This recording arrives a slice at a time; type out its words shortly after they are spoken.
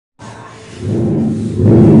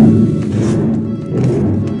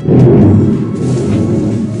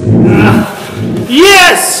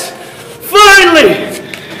Yes! Finally!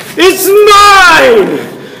 It's mine!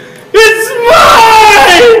 It's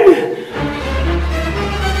mine!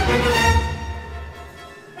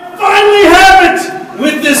 I finally have it!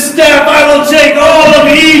 With this staff I will take all of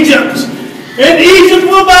Egypt! And Egypt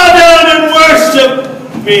will bow down and worship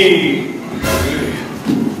me!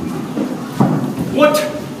 What?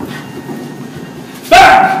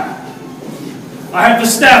 Back! I have the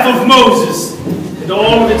staff of Moses, and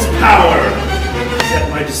all of its power is at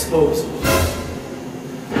my disposal.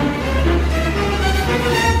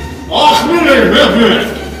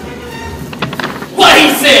 What he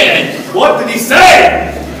said! What did he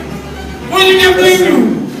say? What did you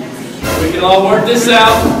do? We can all work this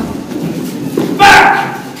out.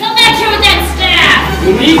 Back! Come back here with that staff!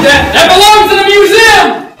 We need that. That belongs in the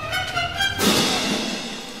museum!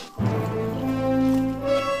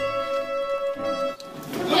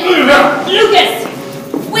 Lucas!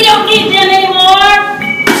 We don't need them anymore!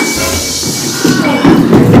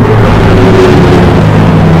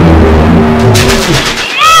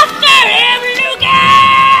 After him,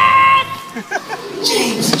 Lucas!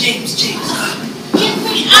 James. Get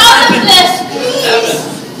me out of this, please!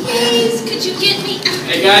 Please, could you get me out?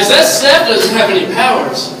 Hey guys, that staff doesn't have any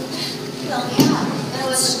powers. Well, yeah.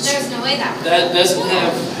 There's no way that would. That doesn't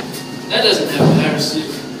have powers.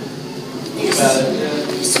 Think about it. Yeah.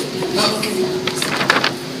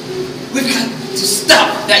 We've got to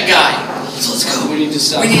stop that guy. So let's go. We need to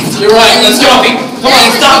stop. You're right. Let's go. Come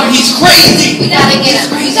on, stop him. He's crazy. We gotta get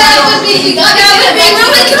him. We gotta be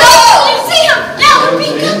really close. See him. That would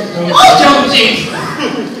be good. Oh, Jonesy.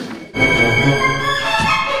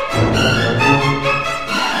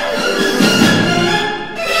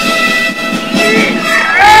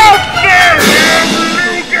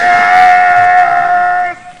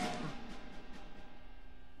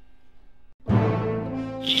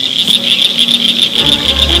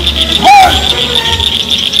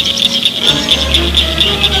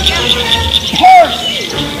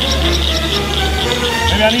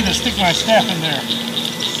 Maybe I need to stick my staff in there.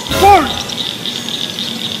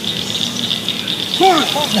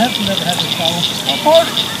 That's never had this problem. What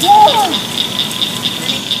are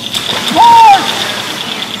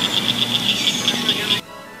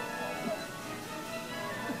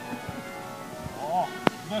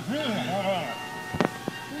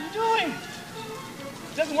you doing?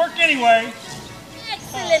 It doesn't work anyway.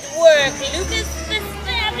 Excellent work, Lucas. The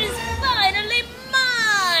staff is finally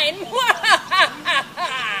mine.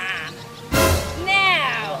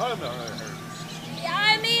 Now,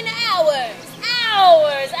 I mean ours.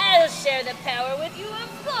 I'll share the power with you,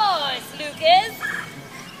 of course, Lucas.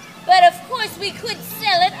 But of course we could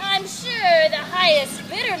sell it. I'm sure the highest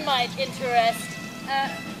bidder might interest.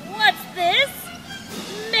 What's this?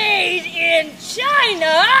 Made in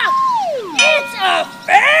China? It's a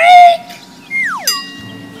fake?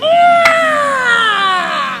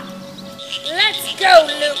 Ah! Let's go,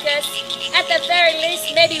 Lucas. At the very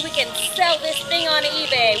least, maybe we can sell this thing on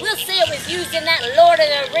eBay. We'll say it was used in that Lord of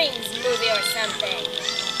the Rings movie or something.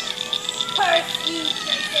 Curse you,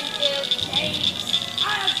 Jasonville James.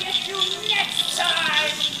 I'll get you next time.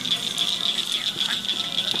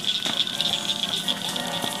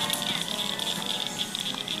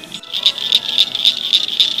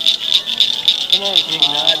 Come on,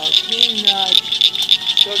 King Nod.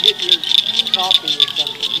 Go get your coffee or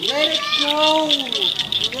something. Let it go.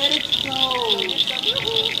 Let it go.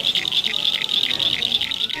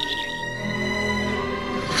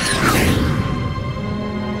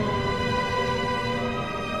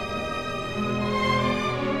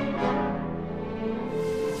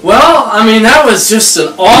 Well, I mean, that was just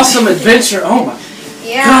an awesome adventure. Oh my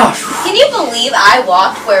gosh. Can you believe I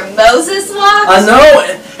walked where Moses walked? I know,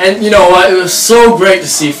 and you know what? It was so great to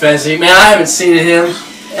see Fezzi. Man, I haven't seen him,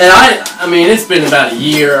 and I mean, it's been about a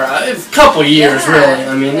year, a couple years, really.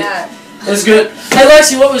 I mean, it's good. Hey,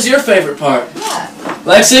 Lexi, what was your favorite part? Yeah.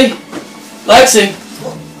 Lexi?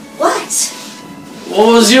 What? What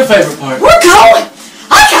was your favorite part? We're going!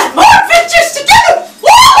 I got more